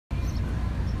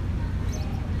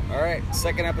All right,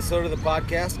 second episode of the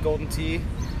podcast, Golden Tee.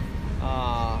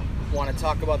 Want to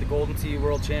talk about the Golden Tee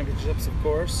World Championships, of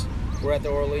course. We're at the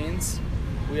Orleans.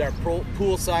 We are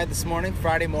poolside this morning,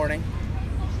 Friday morning.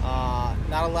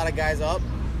 Not a lot of guys up.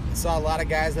 I saw a lot of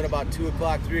guys at about 2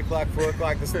 o'clock, 3 o'clock, 4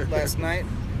 o'clock last night.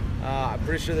 I'm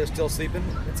pretty sure they're still sleeping.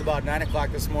 It's about 9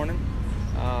 o'clock this morning.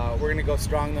 We're going to go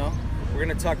strong, though. We're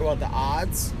going to talk about the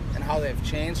odds and how they've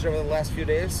changed over the last few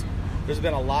days. There's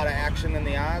been a lot of action in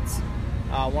the odds.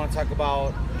 I want to talk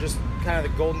about just kind of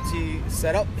the Golden Tee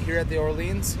setup here at the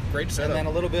Orleans. Great setup. And then a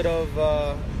little bit of,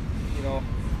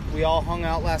 we all hung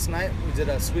out last night. We did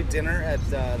a sweet dinner at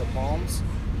the Palms.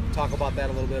 Talk about that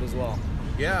a little bit as well.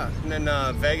 Yeah, and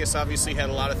then Vegas obviously had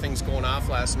a lot of things going off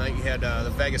last night. You had the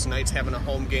Vegas Knights having a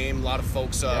home game. A lot of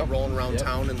folks rolling around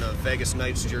town in the Vegas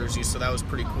Knights jersey, so that was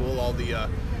pretty cool. All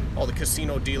the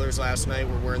casino dealers last night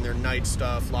were wearing their Knight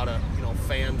stuff. A lot of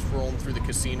fans rolling through the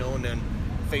casino, and then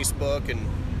Facebook and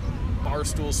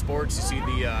Barstool Sports. You see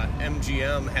the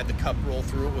MGM had the cup roll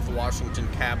through it with the Washington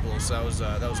Capitals. So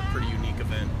that was a pretty unique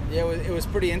event. Yeah, it was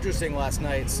pretty interesting last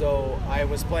night. So I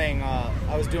was playing.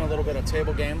 I was doing a little bit of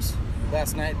table games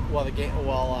last night while the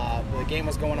game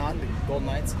was going on, the Golden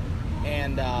Knights,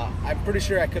 and I'm pretty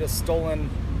sure I could have stolen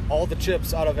all the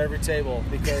chips out of every table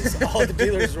because all the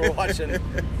dealers were watching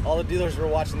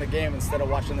the game instead of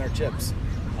watching their chips.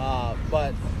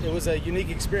 But it was a unique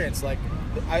experience. Like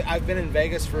I've been in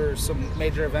Vegas for some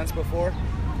major events before,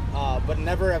 but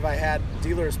never have I had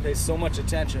dealers pay so much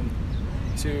attention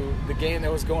to the game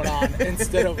that was going on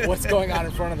instead of what's going on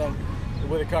in front of them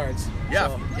with the cards.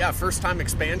 Yeah, first time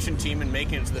expansion team and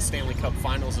making it to the Stanley Cup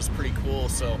Finals is pretty cool.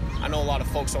 So I know a lot of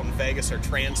folks out in Vegas are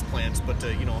transplants, but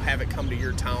to have it come to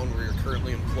your town where you're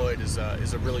currently employed is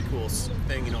a really cool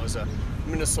thing. As a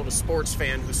Minnesota sports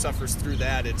fan who suffers through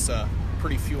that, it's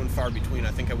pretty few and far between.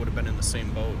 I think I would have been in the same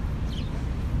boat.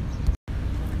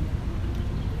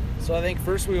 So I think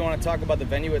first we want to talk about the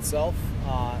venue itself,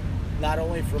 not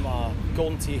only from a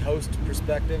Golden Tee host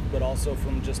perspective, but also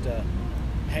from just a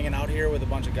hanging out here with a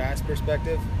bunch of guys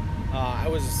perspective. I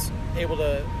was able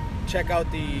to check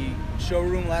out the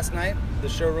showroom last night. The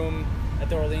showroom at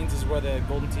the Orleans is where the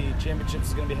Golden Tee Championships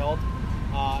is going to be held.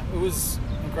 It was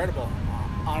incredible.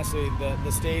 Honestly,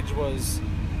 the stage was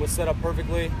set up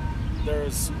perfectly.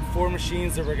 There's 4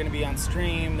 machines that were going to be on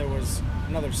stream. There was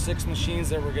another 6 machines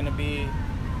that were going to be,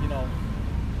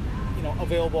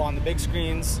 available on the big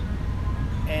screens,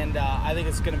 and I think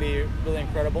it's going to be really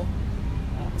incredible.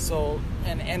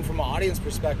 And from an audience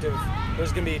perspective,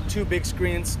 there's going to be 2 big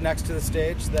screens next to the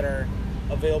stage that are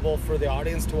available for the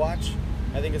audience to watch.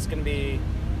 I think it's going to be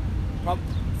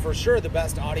for sure the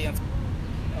best audience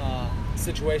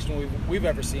situation we've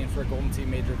ever seen for a Golden Tee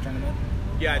major tournament.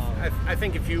 Yeah, I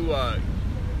think if you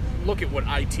look at what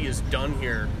IT has done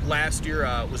here, last year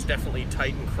was definitely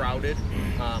tight and crowded.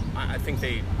 I think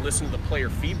they listened to the player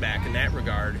feedback in that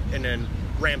regard and then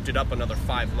ramped it up another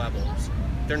 5 levels.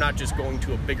 They're not just going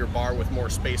to a bigger bar with more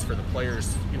space for the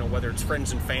players, whether it's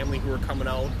friends and family who are coming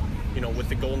out, with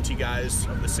the Golden Tee guys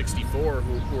of the 64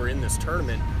 who are in this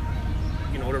tournament,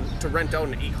 to rent out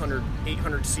an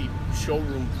 800 seat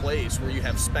showroom place where you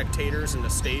have spectators and the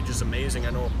stage is amazing.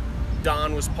 I know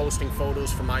Don was posting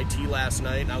photos from IT last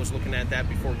night, and I was looking at that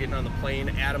before getting on the plane.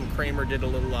 Adam Kramer did a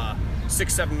little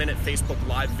 6-7 minute Facebook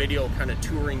Live video kind of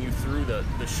touring you through the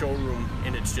showroom,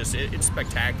 and it's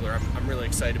spectacular. I'm really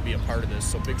excited to be a part of this,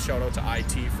 so big shout out to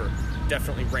IT for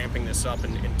definitely ramping this up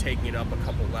and taking it up a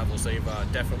couple levels. They've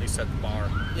definitely set the bar.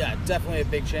 Yeah, definitely a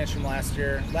big change from last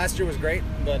year. Last year was great,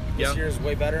 but this year is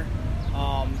way better.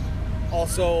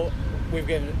 Also, we've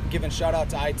given shout out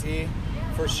to IT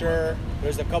for sure.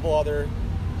 There's a couple other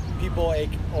people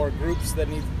or groups that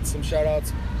need some shout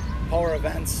outs. Power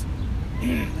Events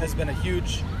has been a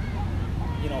huge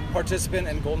participant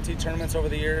in Golden Tee tournaments over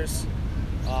the years.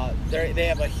 They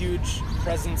have a huge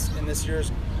presence in this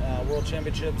year's World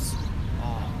Championships,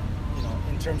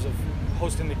 in terms of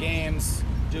hosting the games,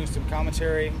 doing some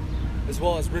commentary, as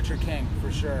well as Richard King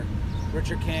for sure.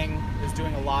 Richard King is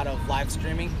doing a lot of live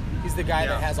streaming. He's the guy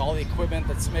that has all the equipment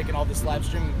that's making all this live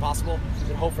streaming possible.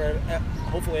 And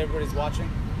hopefully everybody's watching.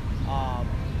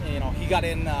 He got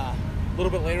in a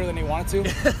little bit later than he wanted to.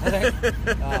 I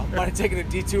think might have taken a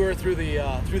detour through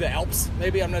the Alps.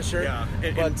 Maybe, I'm not sure. Yeah,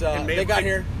 but they got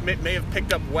here. May have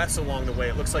picked up Wes along the way.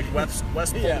 It looks like Wes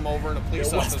pulled him over in a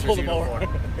police officer's uniform.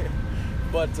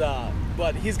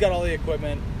 But he's got all the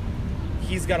equipment.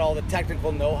 He's got all the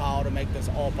technical know-how to make this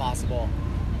all possible.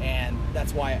 And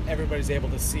that's why everybody's able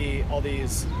to see all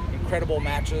these incredible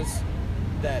matches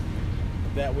that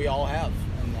we all have.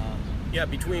 And Yeah,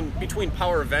 between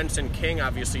Power Events and King,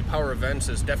 obviously Power Events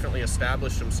has definitely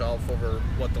established himself over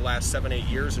the last 7-8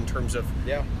 years in terms of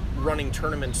running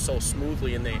tournaments so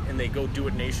smoothly, and they go do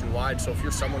it nationwide. So if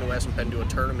you're someone who hasn't been to a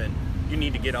tournament, you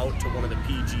need to get out to one of the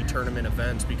PG tournament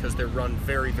events because they're run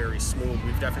very, very smooth.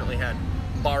 We've definitely had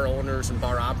bar owners and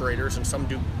bar operators, and some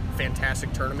do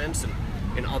fantastic tournaments,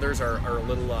 and others are a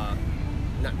little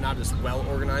not as well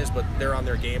organized, but they're on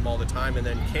their game all the time. And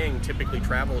then King typically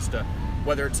travels to,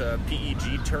 whether it's a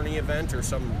PEG tourney event or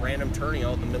some random tourney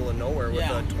out in the middle of nowhere with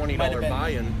a $20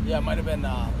 buy-in. Yeah, it might have been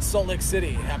Salt Lake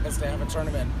City happens to have a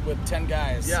tournament with 10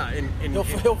 guys. Yeah, and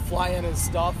he'll fly in his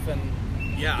stuff and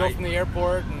go from the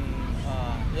airport,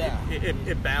 and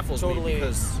it baffles me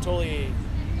because totally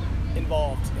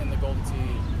involved in the Golden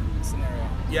Tee scenario.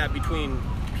 Yeah, between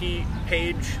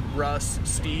Paige, Russ,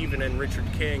 Steve, and then Richard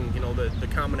King, the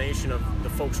combination of the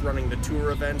folks running the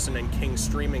tour events and then King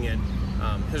streaming it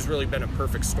has really been a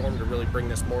perfect storm to really bring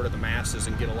this more to the masses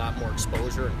and get a lot more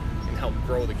exposure and help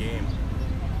grow the game.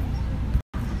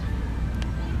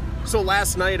 So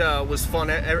last night was fun.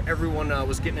 Everyone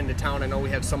was getting into town. I know we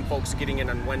had some folks getting in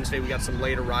on Wednesday. We got some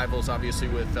late arrivals, obviously,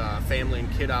 with family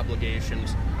and kid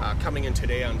obligations. Coming in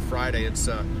today on Friday, it's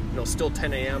still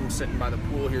 10 a.m. sitting by the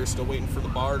pool here, still waiting for the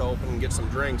bar to open and get some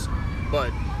drinks.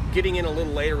 But getting in a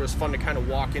little later was fun to kind of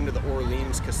walk into the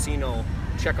Orleans Casino,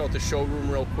 check out the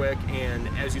showroom real quick, and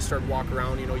as you start walking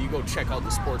around, you go check out the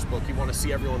sports book. You want to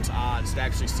see everyone's odds, to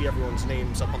actually see everyone's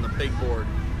names up on the big board.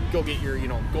 Go get your,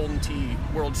 Golden Tee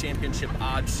World Championship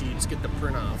odds sheets, get the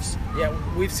print-offs. Yeah,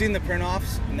 we've seen the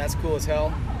print-offs, and that's cool as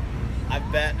hell.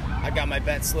 I got my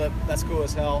bet slip, that's cool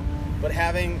as hell. But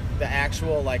having the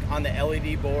actual, on the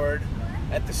LED board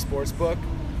at the sports book,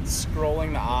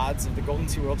 scrolling the odds of the Golden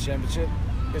Tee World Championship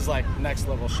is, next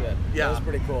level shit. Yeah. That was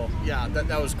pretty cool. Yeah,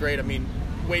 that was great. I mean,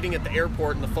 waiting at the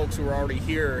airport and the folks who are already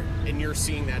here, and you're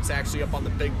seeing that's actually up on the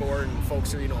big board, and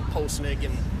folks are, posting it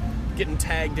and getting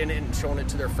tagged in it and showing it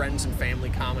to their friends and family,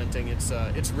 commenting. It's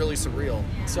really surreal.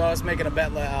 So I was making a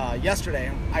bet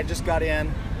yesterday. I just got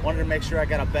in, wanted to make sure I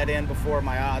got a bet in before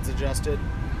my odds adjusted.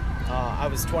 I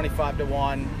was 25 to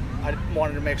 1. I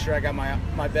wanted to make sure I got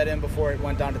my bet in before it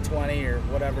went down to 20 or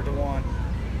whatever to 1.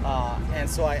 And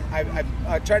so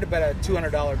I tried to bet a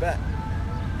 $200 bet,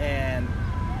 and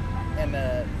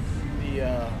the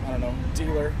I don't know,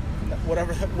 dealer,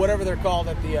 whatever they're called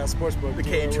at the sports book, the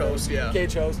cage host, yeah,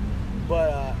 cage host.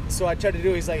 But so I tried to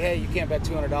do. He's like, hey, you can't bet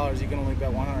 $200. You can only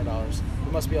bet $100.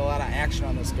 There must be a lot of action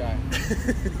on this guy.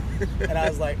 And I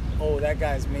was like, oh, that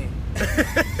guy's me.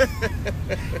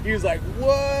 He was like,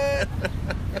 what?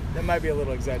 That might be a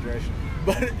little exaggeration,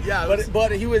 but yeah,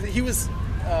 but he was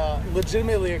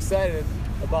legitimately excited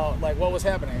about what was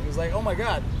happening. He was like, oh my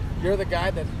God, you're the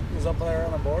guy that was up there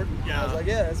on the board? Yeah. I was like,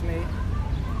 yeah, that's me.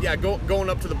 Yeah, going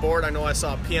up to the board, I know I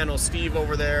saw Piano Steve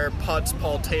over there, Putz,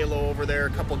 Paul Taylor over there,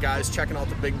 a couple guys checking out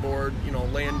the big board,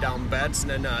 laying down bets, and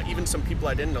then even some people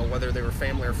I didn't know, whether they were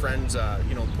family or friends,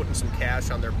 putting some cash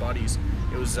on their buddies.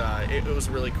 It was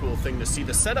a really cool thing to see.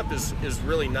 The setup is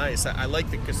really nice. I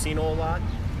like the casino a lot.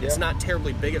 It's not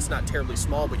terribly big, it's not terribly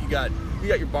small, but you got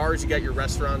your bars, you got your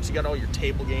restaurants, you got all your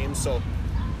table games, so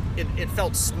it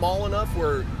felt small enough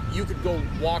where you could go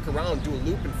walk around, do a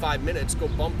loop in 5 minutes, go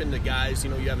bump into guys,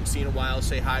 you haven't seen in a while,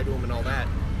 say hi to them and all that.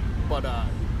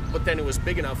 But then it was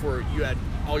big enough where you had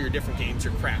all your different games,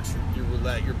 your craps, your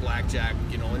roulette, your blackjack,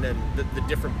 and then the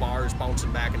different bars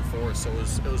bouncing back and forth. So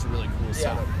it was a really cool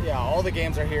setup. Yeah, all the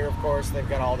games are here, of course. They've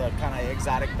got all the kind of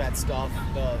exotic bet stuff,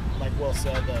 like Will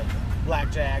said, the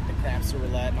blackjack, the craps, the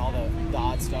roulette, and all the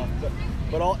odd stuff.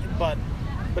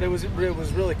 But it was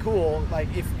really cool.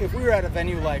 If we were at a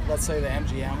venue like, let's say, the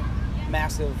MGM,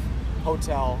 massive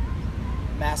hotel,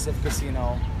 massive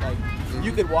casino,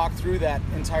 you could walk through that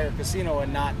entire casino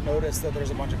and not notice that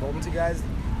there's a bunch of Golden Tee guys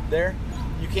there.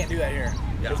 You can't do that here.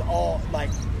 Yeah. There's all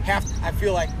half. I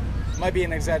feel like it might be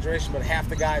an exaggeration, but half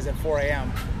the guys at 4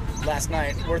 a.m. last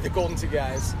night were the Golden Tee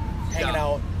guys hanging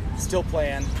out, still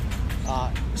playing.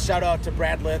 Shout out to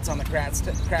Brad Litz on the craps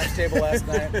table last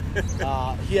night.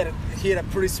 He had a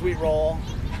pretty sweet roll.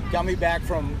 Got me back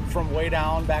from way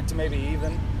down back to maybe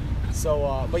even.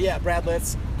 So, but yeah, Brad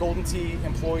Litz, Golden Tee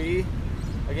employee.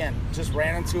 Again, just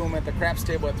ran into him at the craps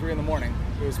table at 3 a.m.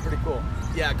 It was pretty cool.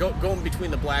 Yeah, going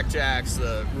between the blackjacks,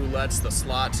 the roulettes, the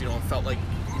slots, it felt like,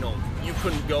 you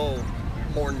couldn't go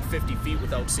more than 50 feet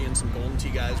without seeing some Golden Tee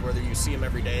guys, whether you see them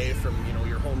every day from,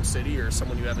 your home city or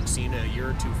someone you haven't seen in a year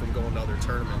or two from going to other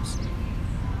tournaments.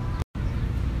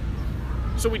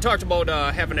 So we talked about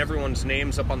having everyone's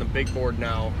names up on the big board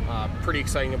now. Pretty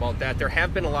exciting about that. There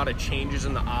have been a lot of changes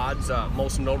in the odds,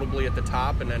 most notably at the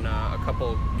top, and then a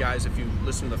couple guys, if you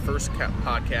listen to the first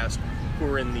podcast,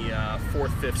 who are in the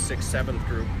 4th, 5th, 6th, 7th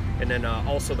group, and then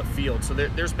also the field. So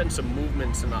there's been some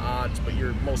movements in the odds, but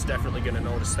you're most definitely going to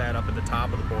notice that up at the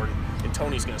top of the board. And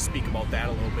Tony's going to speak about that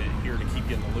a little bit here to keep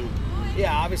you in the loop.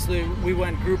 Yeah, obviously we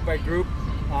went group by group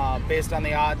based on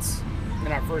the odds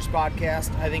in our first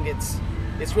podcast. I think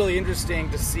it's really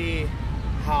interesting to see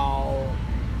how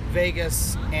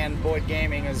Vegas and Boyd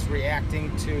Gaming is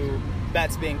reacting to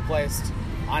bets being placed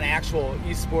on actual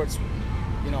esports,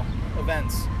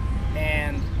 events,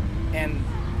 and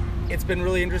it's been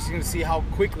really interesting to see how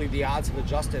quickly the odds have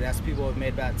adjusted as people have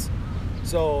made bets.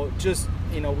 So just,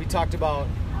 we talked about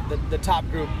the top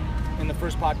group in the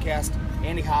first podcast: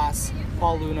 Andy Haas,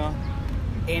 Paul Luna,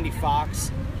 Andy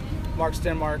Fox, Mark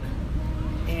Stenmark,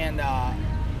 and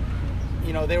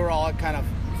they were all kind of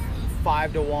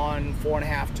 5-1,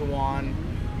 4.5-1.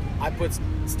 I put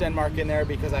Stenmark in there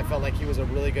because I felt like he was a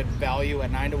really good value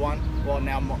at 9-1. Well,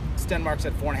 now Stenmark's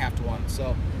at 4.5-1.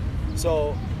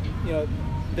 So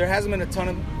there hasn't been a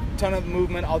ton of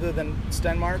movement other than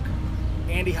Stenmark.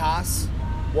 Andy Haas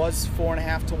was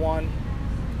 4.5-1.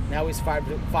 Now he's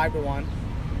 5-1.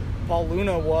 Paul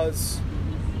Luna was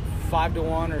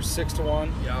 5-1 or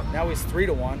 6-1. Yeah. Now he's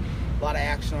 3-1. A lot of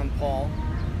action on Paul.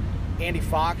 Andy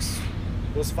Fox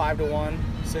was 5-1,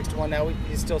 6-1. Now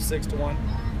he's still 6-1.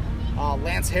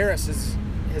 Lance Harris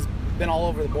has been all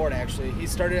over the board, actually. He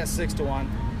started at 6-1.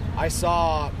 I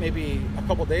saw maybe a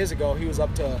couple days ago he was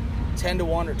up to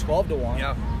 10-1 or 12-1.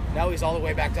 Yeah. Now he's all the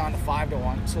way back down to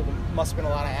 5-1. So there must have been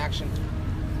a lot of action.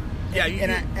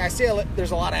 Yeah. I say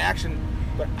there's a lot of action,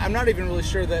 but I'm not even really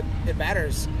sure that it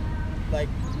matters. Like,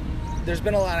 there's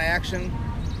been a lot of action,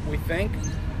 we think,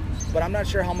 but I'm not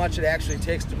sure how much it actually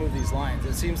takes to move these lines.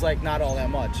 It seems like not all that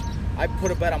much. I put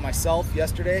a bet on myself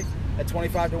yesterday at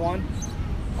 25-1.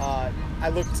 I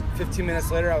looked 15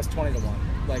 minutes later, I was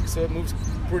 20-1. So it moves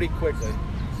pretty quickly.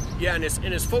 Yeah, and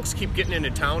as folks keep getting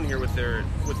into town here with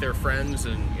their friends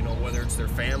and whether it's their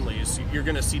families, you're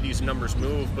going to see these numbers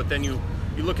move. But then you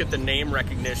look at the name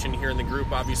recognition here in the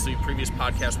group. Obviously, previous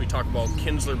podcast we talked about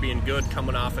Kinsler being good,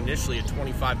 coming off initially at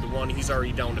 25-1. He's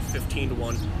already down to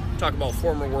 15-1. Talk about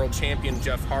former world champion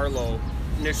Jeff Harlow,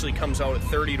 initially comes out at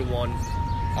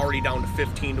 30-1, already down to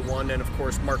 15-1. And of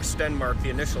course, Mark Stenmark,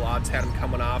 the initial odds had him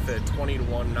coming off at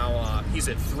 20-1. Now he's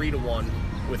at 3-1.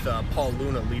 With Paul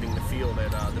Luna leading the field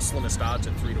at the slimmest odds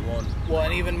at 3-1. Well,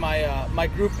 and even my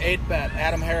Group 8 bet,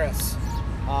 Adam Harris,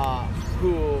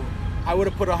 who I would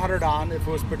have put 100 on if it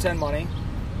was pretend money,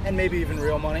 and maybe even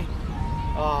real money.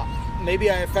 Maybe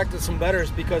I affected some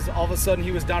bettors because all of a sudden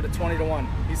he was down to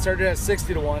 20-1. He started at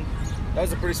 60-1. That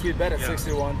was a pretty sweet bet at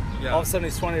 60-1. Yeah. All of a sudden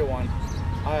he's 20-1.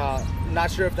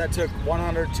 Not sure if that took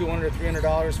 $100, $200, $300,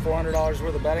 $400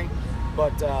 worth of betting,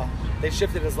 but they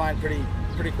shifted his line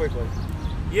pretty quickly.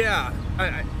 Yeah,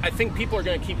 I think people are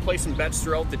going to keep placing bets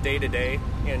throughout the day-to-day,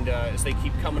 and as they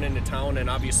keep coming into town and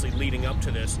obviously leading up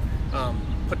to this.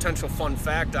 Potential fun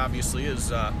fact, obviously,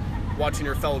 is watching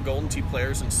your fellow Golden Tee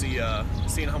players and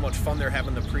seeing how much fun they're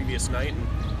having the previous night,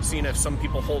 and seeing if some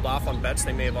people hold off on bets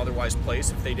they may have otherwise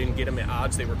placed if they didn't get them at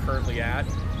odds they were currently at.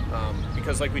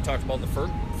 Because like we talked about in the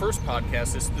first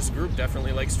podcast, this group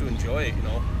definitely likes to enjoy it.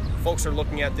 Folks are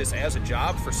looking at this as a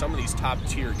job for some of these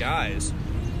top-tier guys.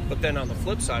 But then on the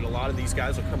flip side, a lot of these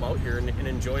guys will come out here and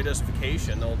enjoy this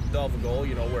vacation. They'll have a goal,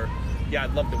 where, yeah,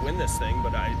 I'd love to win this thing,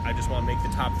 but I just want to make the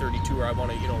top 32, or I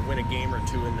want to, win a game or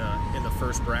two in the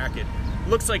first bracket.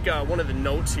 Looks like one of the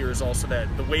notes here is also that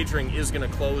the wagering is going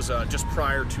to close just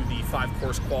prior to the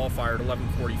 5-course qualifier at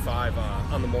 11:45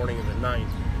 on the morning of the 9th.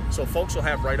 So folks will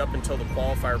have right up until the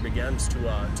qualifier begins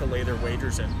to lay their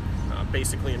wagers in.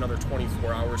 Basically another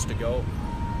 24 hours to go.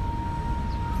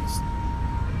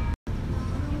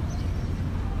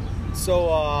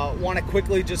 So want to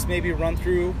quickly just maybe run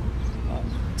through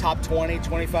top 20,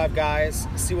 25 guys,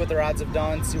 see what their odds have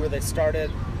done, see where they started,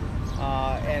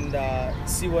 and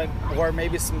see where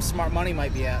maybe some smart money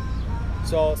might be at.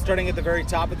 So starting at the very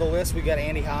top of the list, we got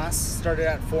Andy Haas, started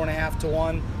at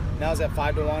 4.5-1, now he's at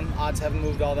 5-1. Odds haven't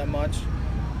moved all that much.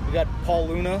 We got Paul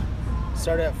Luna,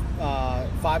 started at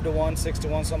 5-1,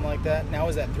 6-1, something like that. Now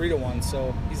he's at 3-1,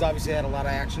 so he's obviously had a lot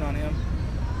of action on him.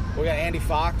 We got Andy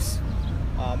Fox,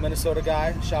 Minnesota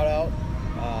guy, shout out.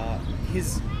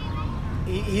 He's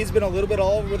been a little bit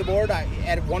all over the board.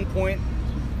 At one point,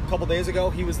 a couple days ago,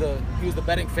 he was the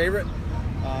betting favorite.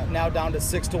 Now down to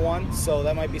 6-1, so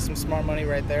that might be some smart money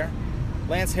right there.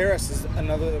 Lance Harris is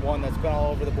another one that's been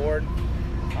all over the board.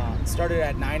 Started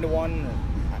at 9-1,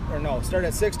 started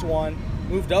at 6-1,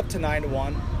 moved up to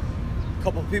 9-1. A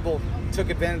couple of people took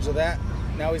advantage of that.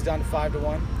 Now he's down to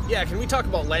 5-1. Yeah, can we talk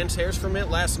about Lance Harris for a minute?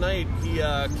 Last night he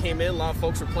came in. A lot of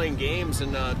folks were playing games,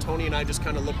 and Tony and I just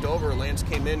kind of looked over. Lance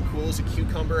came in cool as a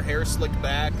cucumber, hair slicked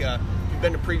back. If you've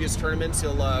been to previous tournaments,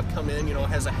 he'll come in,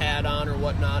 has a hat on or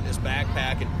whatnot, his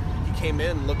backpack, and he came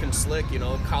in looking slick,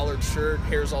 collared shirt,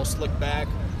 hair's all slicked back,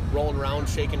 rolling around,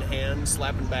 shaking hands,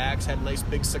 slapping backs, had a nice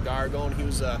big cigar going. He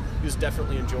was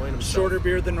definitely enjoying himself. Shorter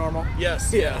beard than normal.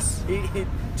 Yes, yes. He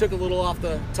took a little off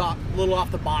the top, a little off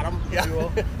the bottom, if you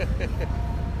will.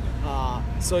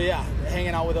 So yeah,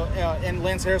 hanging out with and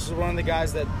Lance Harris was one of the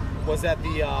guys that was at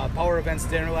the Power Events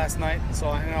dinner last night. So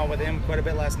I hung out with him quite a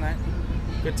bit last night.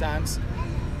 Good times.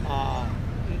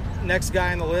 Next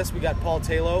guy on the list, we got Paul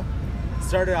Taylor.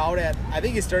 Started out at, I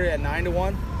think he started at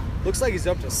 9-1. Looks like he's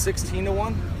up to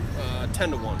 16-1.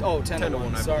 10-1. Oh,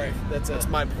 10-1. Sorry, that's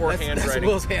my poor handwriting. That's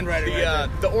Will's handwriting.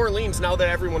 The Orleans. Now that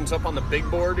everyone's up on the big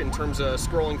board in terms of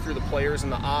scrolling through the players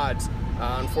and the odds,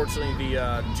 unfortunately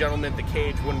the gentleman at the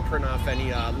cage wouldn't print off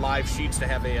any live sheets to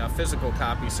have a physical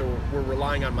copy, so we're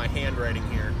relying on my handwriting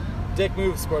here. Dick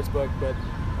move, Sportsbook, but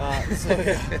so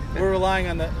yeah, we're relying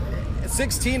on the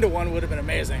 16-1 would have been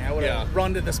amazing. I would have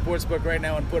run to the Sportsbook right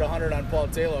now and put 100 on Paul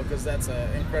Taylor because that's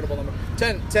an incredible number.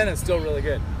 10 is still really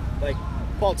good. Like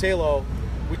Paul Taylor,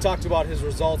 we talked about his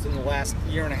results in the last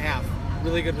year and a half.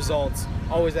 Really good results,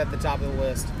 always at the top of the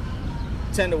list.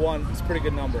 10-1 is a pretty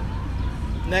good number.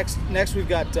 Next we've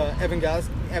got Evan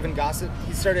Gossett.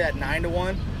 He started at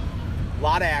 9-1. A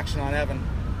lot of action on Evan,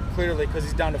 clearly, because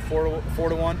he's down to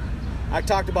 4-1. I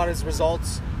talked about his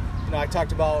results. I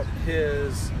talked about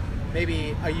his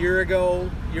maybe a year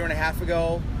and a half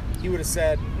ago. He would have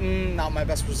said, not my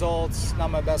best results, not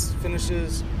my best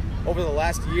finishes. Over the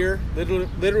last year,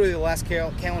 literally the last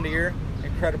calendar year,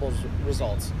 incredible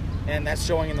results. And that's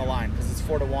showing in the line because it's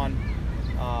 4-1.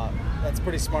 That's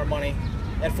pretty smart money.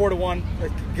 At 4-1,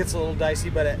 it gets a little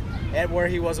dicey, but at where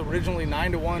he was originally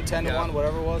 9-1, 10-1,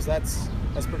 whatever it was, that's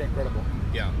pretty incredible.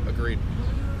 Yeah, agreed.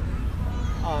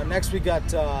 Next we got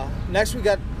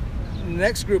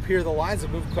next group here. The lines have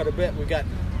moved quite a bit. We got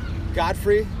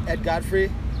Ed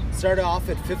Godfrey, started off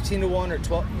at 15-1 or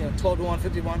 12-1,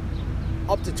 51,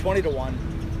 up to 20-1.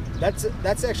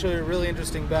 That's actually a really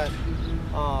interesting bet.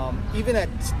 Even at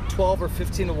 12 or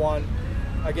 15-1.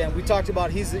 Again, we talked about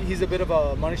he's a bit of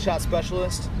a money shot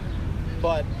specialist,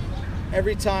 but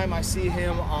every time I see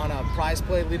him on a prize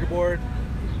play leaderboard,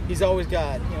 he's always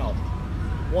got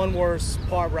one worse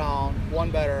par round, one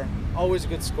better, always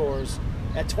good scores.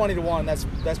 At 20-1,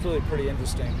 that's really pretty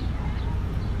interesting.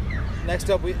 Next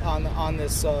up, on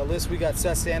this list we got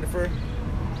Seth Sandefur.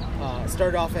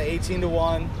 Started off at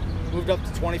 18-1, moved up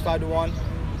to 25-1.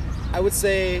 I would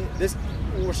say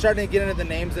we're starting to get into the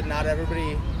names that not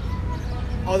everybody,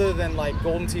 other than like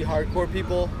Golden Tee hardcore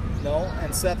people, know.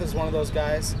 And Seth is one of those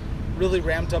guys. Really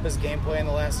ramped up his gameplay in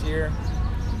the last year.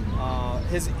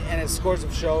 His scores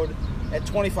have showed. At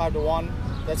 25-1,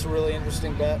 that's a really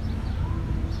interesting bet.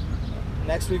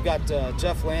 Next we've got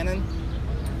Jeff Lannon.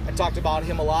 I talked about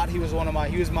him a lot. He was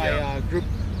my group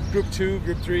 2,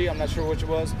 group 3. I'm not sure which it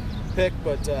was. Pick,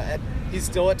 but he's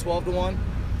still at 12-1.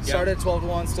 Started at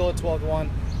 12-1, still at 12-1.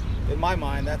 In my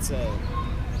mind, that's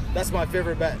my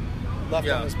favorite bet left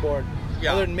on this board.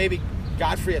 Yeah. Other than maybe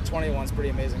Godfrey at 21 is pretty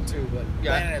amazing too, but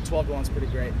Lannon at 12-1 is pretty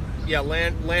great. Yeah,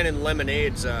 Lannon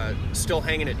Lemonade's still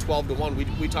hanging at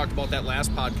 12-1. We talked about that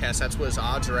last podcast. That's what his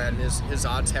odds are at, and his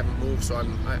odds haven't moved. So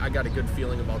I got a good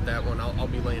feeling about that one. I'll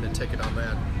be laying a ticket on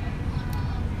that.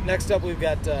 Next up, we've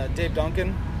got Dave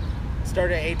Duncan.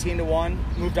 Started at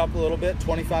 18-1, moved up a little bit,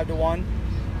 25-1.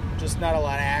 Just not a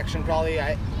lot of action, probably.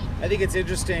 I think it's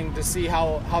interesting to see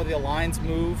how the lines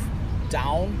move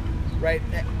down. Right?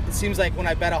 It seems like when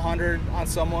I bet 100 on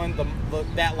someone,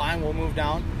 that line will move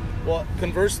down. Well,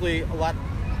 conversely,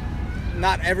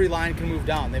 not every line can move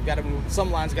down. They've got to move. Some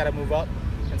lines got to move up,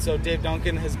 and so Dave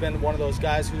Duncan has been one of those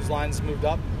guys whose lines moved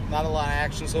up. Not a lot of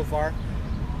action so far.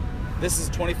 This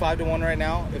is 25-1 right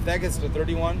now. If that gets to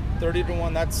 30-1,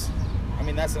 that's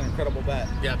an incredible bet.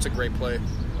 Yeah, it's a great play.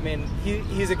 I mean,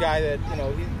 he's a guy that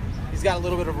he's got a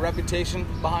little bit of a reputation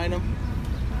behind him,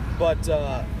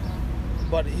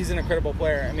 but he's an incredible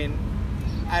player. I mean,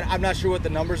 I'm not sure what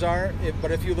the numbers are, but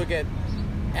if you look at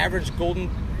average Golden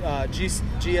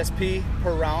GSP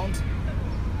per round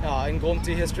in Golden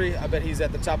Tee history, I bet he's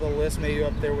at the top of the list, maybe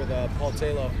up there with Paul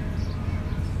Taylor.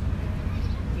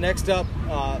 Next up,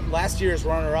 last year's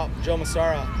runner-up, Joe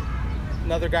Massara,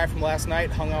 another guy from last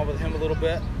night, hung out with him a little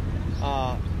bit.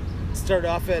 Started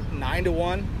off at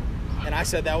 9-1, and I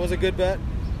said that was a good bet.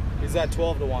 He's at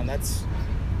 12-1. That's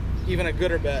even a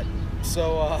gooder bet.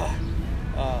 So,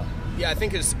 Yeah, I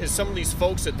think as some of these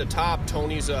folks at the top,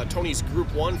 Tony's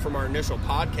Group 1 from our initial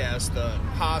podcast, the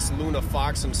Haas, Luna,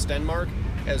 Fox, and Stenmark,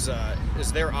 as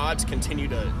their odds continue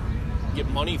to get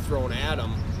money thrown at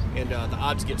them, and the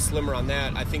odds get slimmer on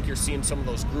that, I think you're seeing some of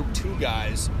those Group 2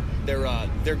 guys,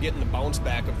 they're getting the bounce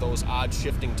back of those odds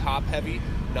shifting top heavy.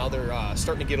 Now they're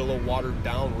starting to get a little watered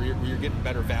down where you're getting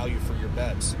better value for your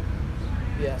bets.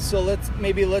 Yeah, so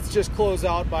let's just close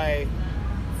out by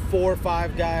 4 or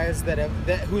 5 guys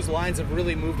whose lines have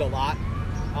really moved a lot.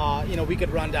 We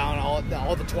could run down all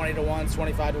the 20 to 1s,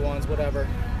 25 to 1s, whatever.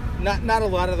 Not a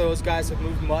lot of those guys have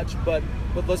moved much, but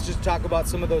let's just talk about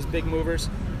some of those big movers.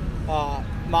 The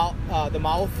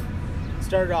Mouth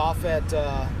started off at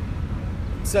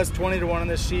it says 20 to 1 on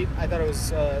this sheet. I thought it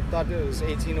was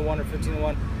 18 to 1 or 15 to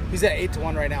 1. He's at 8 to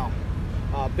 1 right now.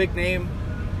 Big name.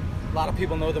 A lot of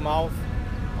people know the Mouth.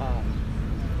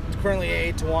 It's currently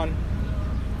 8 to 1.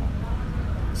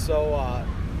 So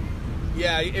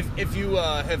yeah, if you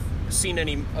have seen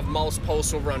any of Mouth's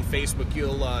posts over on Facebook,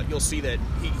 you'll see that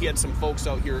he had some folks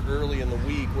out here early in the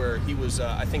week where he was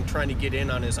I think trying to get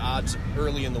in on his odds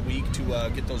early in the week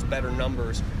to get those better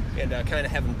numbers, and kind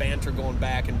of having banter going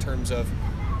back in terms of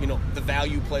the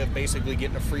value play of basically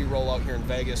getting a free roll out here in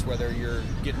Vegas, whether you're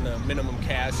getting the minimum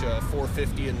cash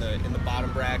 $450 in the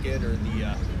bottom bracket or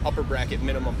the upper bracket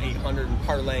minimum $800 and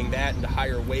parlaying that into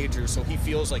higher wagers. So he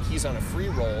feels like he's on a free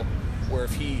roll, where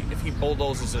if he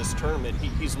bulldozes this tournament,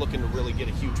 he's looking to really get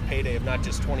a huge payday of not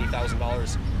just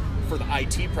 $20,000 for the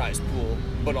IT prize pool,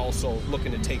 but also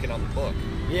looking to take it on the book.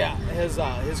 Yeah,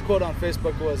 his quote on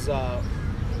Facebook was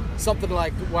something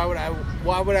like, "Why would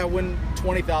I win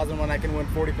 20,000 when I can win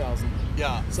 40,000?"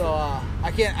 Yeah. So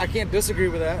I can't disagree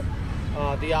with that.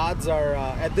 The odds are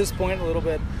at this point a little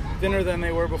bit thinner than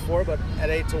they were before, but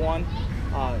at 8 to 1,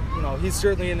 he's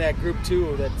certainly in that Group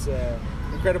 2. That's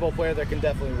incredible player that can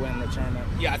definitely win the tournament.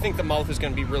 Yeah, I think the Mouth is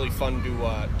going to be really fun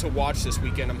to watch this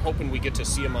weekend. I'm hoping we get to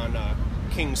see him on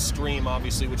King's Stream,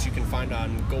 obviously, which you can find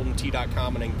on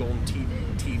GoldenTee.com and then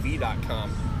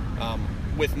GoldenTV.com.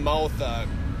 With Mouth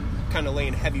kind of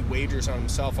laying heavy wagers on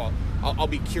himself, I'll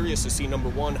be curious to see, number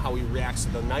one, how he reacts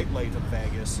to the nightlife of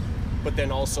Vegas, but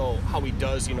then also how he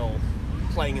does,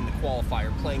 playing in the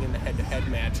qualifier, playing in the head-to-head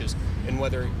matches, and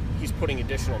whether he's putting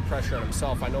additional pressure on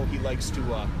himself. I know he likes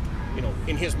to,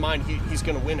 in his mind, he's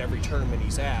going to win every tournament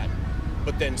he's at,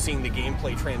 but then seeing the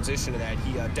gameplay transition to that,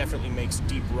 he definitely makes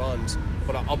deep runs.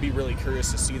 But I'll be really curious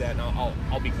to see that, and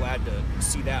I'll be glad to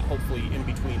see that, hopefully, in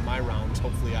between my rounds.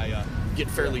 Hopefully I get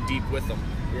fairly deep with them.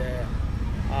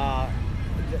 Yeah.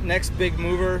 Next big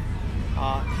mover,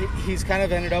 he's kind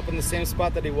of ended up in the same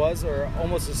spot that he was, or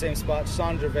almost the same spot.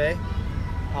 Sean Gervais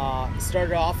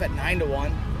started off at 9 to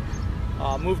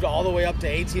 1, moved all the way up to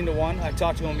 18 to 1. I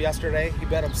talked to him yesterday. He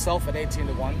bet himself at 18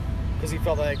 to 1 because he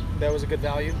felt like that was a good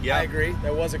value. Yeah, I agree.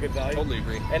 That was a good value. Totally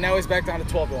agree. And now he's back down to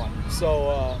 12 to 1.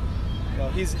 So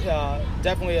he's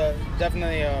definitely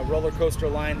a roller coaster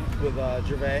line with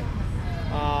Gervais.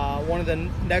 One of the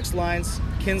next lines,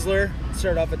 Kinsler,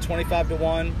 started off at 25 to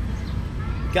 1,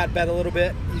 got bet a little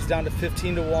bit. He's down to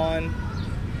 15 to 1.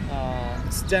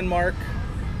 Stenmark,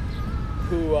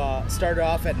 who started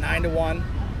off at 9 to 1,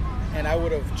 and I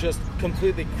would have just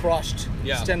completely crushed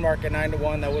Stenmark at 9 to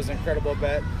 1. That was an incredible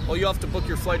bet. Well, you have to book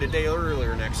your flight a day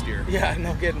earlier next year. Yeah,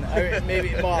 no kidding.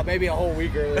 Maybe a whole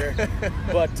week earlier.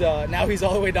 But now he's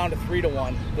all the way down to 3 to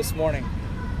 1 this morning.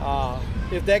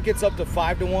 If that gets up to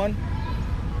 5 to 1,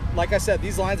 like I said,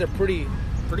 these lines are pretty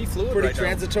fluid, pretty right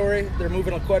transitory. Now. They're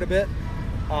moving quite a bit.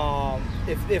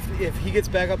 If he gets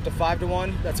back up to 5 to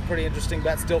 1, that's a pretty interesting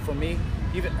bet still for me.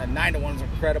 Even at 9 to 1 is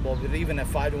incredible, but even at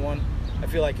 5 to 1, I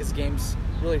feel like his game's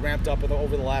really ramped up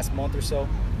over the last month or so.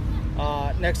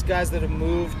 Next guys that have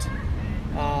moved,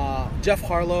 Jeff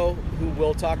Harlow, who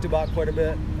Will talked about quite a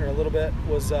bit, or a little bit,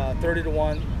 was 30 to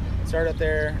 1. Started up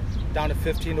there, down to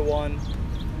 15 to 1.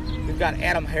 We've got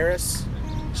Adam Harris.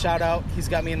 Shout out, he's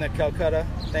got me in the Calcutta.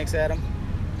 Thanks, Adam.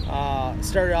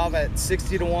 Started off at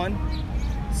 60 to 1.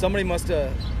 Somebody must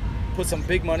have put some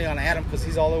big money on Adam because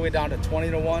he's all the way down to 20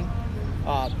 to 1.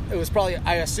 It was probably,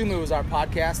 I assume it was our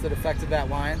podcast that affected that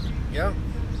line. Yeah.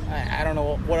 I don't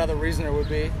know what other reason there would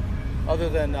be other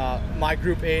than my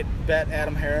Group 8 bet,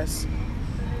 Adam Harris.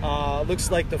 Looks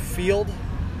like the field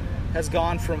has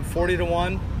gone from 40 to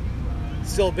 1.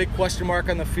 Still a big question mark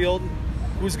on the field.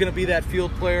 Who's going to be that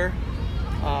field player?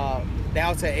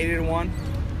 Now it's at 80 to 1.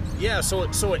 Yeah,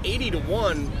 so at 80 to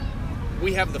 1,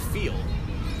 we have the field.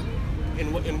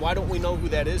 And why don't we know who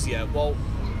that is yet? Well,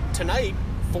 tonight,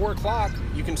 4 o'clock,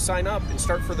 you can sign up and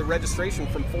start for the registration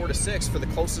from 4 to 6 for the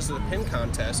closest of the pin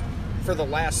contest for the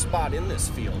last spot in this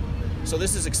field. So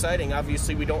this is exciting.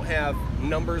 Obviously, we don't have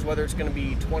numbers, whether it's going to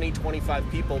be 20, 25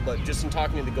 people, but just in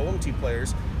talking to the Golden Tee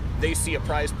players, they see a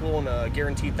prize pool and a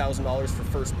guaranteed $1,000 for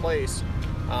first place.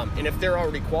 And if they're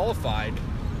already qualified,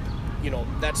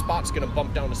 that spot's going to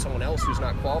bump down to someone else who's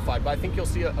not qualified. But I think you'll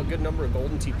see a good number of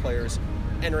Golden Tee players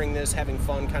entering this, having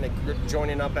fun, kind of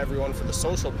joining up everyone for the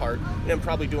social part, and then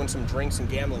probably doing some drinks and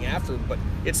gambling after. But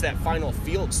it's that final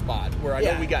field spot where I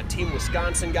know we got Team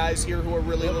Wisconsin guys here who are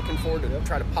really looking forward to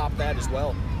try to pop that as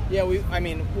well. Yeah,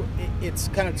 it's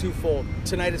kind of twofold.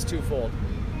 Tonight is twofold.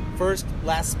 First,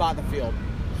 last spot in the field,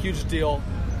 huge deal,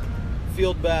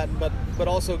 field bet, but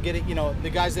also getting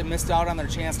the guys that missed out on their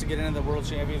chance to get into the World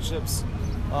Championships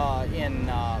in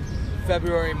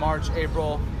February, March,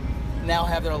 April. Now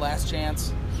have their last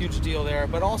chance. Huge deal there.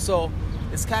 But also,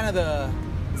 it's kind of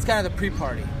the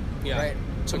pre-party, right?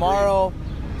 Tomorrow,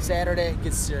 Saturday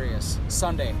gets serious.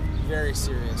 Sunday, very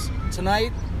serious.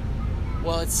 Tonight,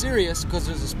 well, it's serious because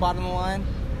there's a spot on the line.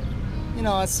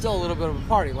 It's still a little bit of a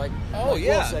party. Like Will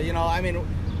said,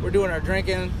 we're doing our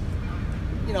drinking.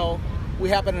 We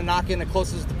happen to knock in the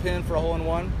closest to the pin for a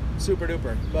hole-in-one. Super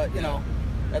duper. But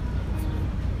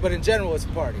but in general, it's a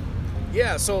party.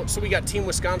 Yeah, so we got Team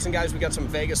Wisconsin guys, we got some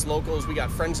Vegas locals, we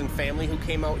got friends and family who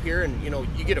came out here, and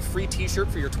you get a free T-shirt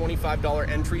for your $25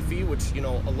 entry fee, which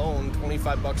alone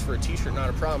 $25 for a T-shirt, not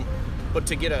a problem. But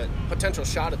to get a potential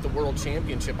shot at the World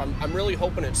Championship, I'm really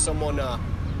hoping it's someone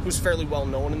who's fairly well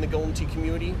known in the Golden Tee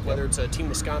community, whether it's a Team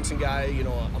Wisconsin guy,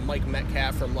 a Mike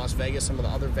Metcalf from Las Vegas, some of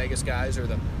the other Vegas guys, or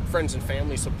the friends and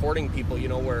family supporting people,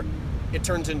 where it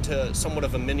turns into somewhat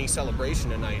of a mini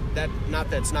celebration tonight.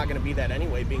 That's not going to be that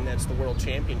anyway, being that it's the World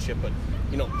Championship, but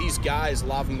these guys, a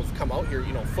lot of them have come out here,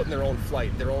 footing their own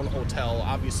flight, their own hotel,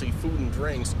 obviously food and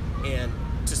drinks, and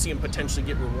to see them potentially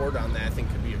get reward on that, I think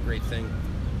could be a great thing.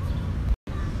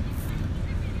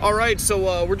 All right,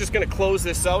 so we're just going to close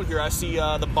this out here. I see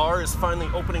the bar is finally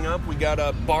opening up. We got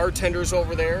bartenders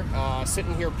over there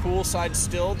sitting here poolside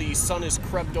still. The sun has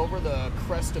crept over the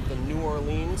crest of the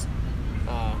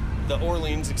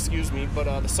but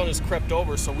the sun has crept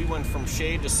over, so we went from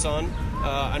shade to sun.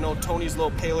 I know Tony's a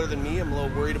little paler than me. I'm a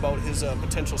little worried about his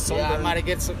potential sunburn. Yeah, I might have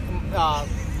get some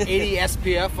 80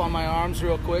 SPF on my arms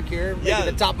real quick here. Maybe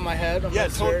the top of my head. I'm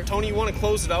not sure. Tony, you want to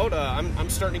close it out? I'm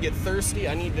starting to get thirsty.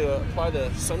 I need to apply the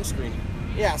sunscreen.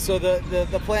 Yeah, so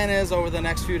the plan is over the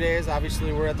next few days,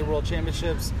 obviously we're at the World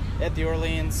Championships at the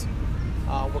Orleans.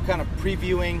 We're kind of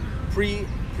previewing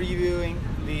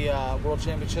the World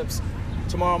Championships.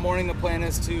 Tomorrow morning, the plan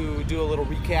is to do a little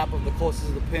recap of the closest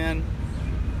to the pin.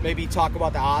 Maybe talk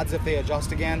about the odds if they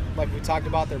adjust again. Like we talked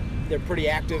about, they're pretty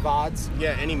active odds.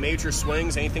 Yeah, any major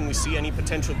swings, anything we see, any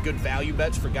potential good value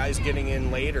bets for guys getting in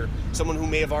late, or someone who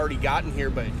may have already gotten here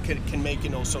but can make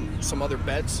some other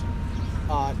bets.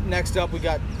 Next up, we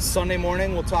got Sunday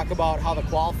morning. We'll talk about how the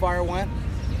qualifier went.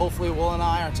 Hopefully, Will and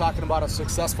I are talking about a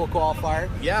successful qualifier.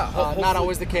 Yeah, not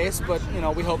always the case, but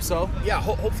we hope so. Yeah,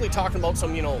 hopefully talking about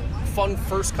some fun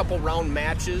first couple round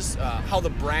matches, how the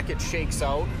bracket shakes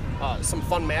out, some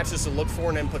fun matches to look for,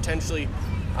 and then potentially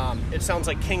it sounds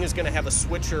like King is going to have a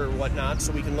switcher or whatnot,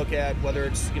 so we can look at whether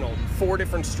it's 4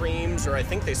 different streams, or I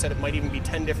think they said it might even be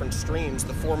 10 different streams,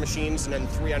 the 4 machines and then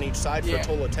 3 on each side for a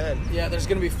total of 10. Yeah, there's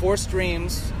going to be 4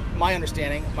 streams. My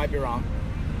understanding, might be wrong.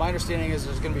 My understanding is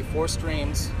there's going to be 4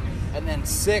 streams and then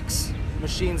 6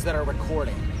 machines that are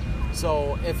recording.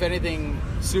 So if anything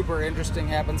super interesting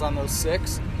happens on those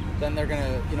 6, then they're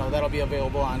gonna, that'll be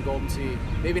available on Golden Tee.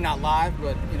 Maybe not live,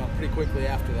 but pretty quickly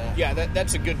after that. Yeah,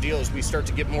 that's a good deal as we start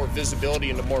to get more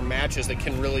visibility into more matches that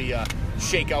can really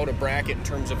shake out a bracket in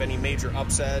terms of any major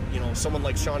upset. Someone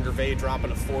like Sean Gervais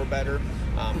dropping a 4-better.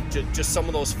 Just some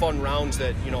of those fun rounds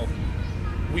that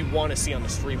we want to see on the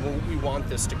stream. We want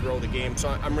this to grow the game. So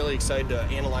I'm really excited to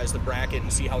analyze the bracket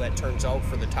and see how that turns out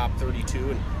for the top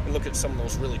 32 and look at some of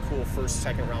those really cool first,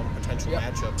 second round potential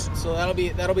matchups. So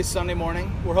that'll be Sunday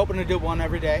morning. We're hoping to do one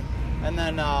every day. And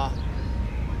then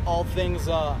all things,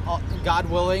 God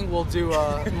willing, we'll do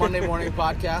a Monday morning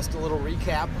podcast, a little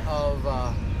recap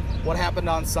of what happened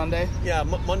on Sunday. Yeah,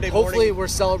 Monday morning. Hopefully we're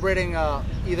celebrating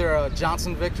either a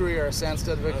Johnson victory or a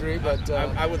Sandstead victory, but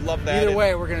I would love that. Either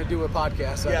way, we're going to do a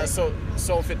podcast. Yeah,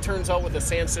 so if it turns out with a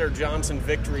Sandstead or Johnson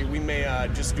victory, we may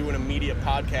just do an immediate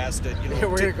podcast at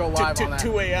we're going to go live on that.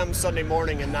 2 a.m. Sunday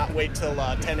morning and not wait till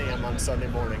 10 a.m. on Sunday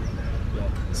morning.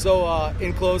 So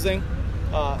in closing,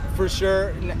 for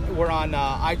sure, we're on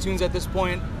iTunes at this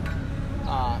point.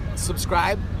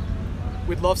 Subscribe.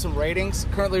 We'd love some ratings.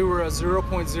 Currently, we're a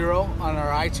 0.0 on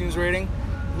our iTunes rating.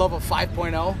 Love a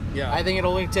 5.0. Yeah. I think it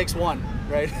only takes 1,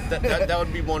 right? That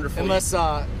would be wonderful. Unless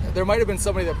there might have been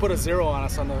somebody that put a 0 on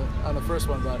us on the first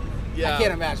one, but Yeah. I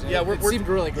can't imagine. Yeah, it seemed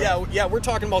really great. Yeah, we're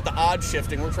talking about the odds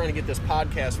shifting. We're trying to get this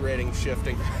podcast rating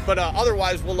shifting. But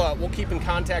otherwise, we'll keep in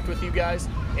contact with you guys,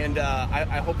 and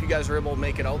I hope you guys are able to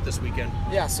make it out this weekend.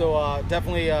 Yeah, so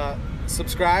definitely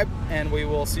subscribe, and we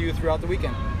will see you throughout the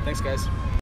weekend. Thanks, guys.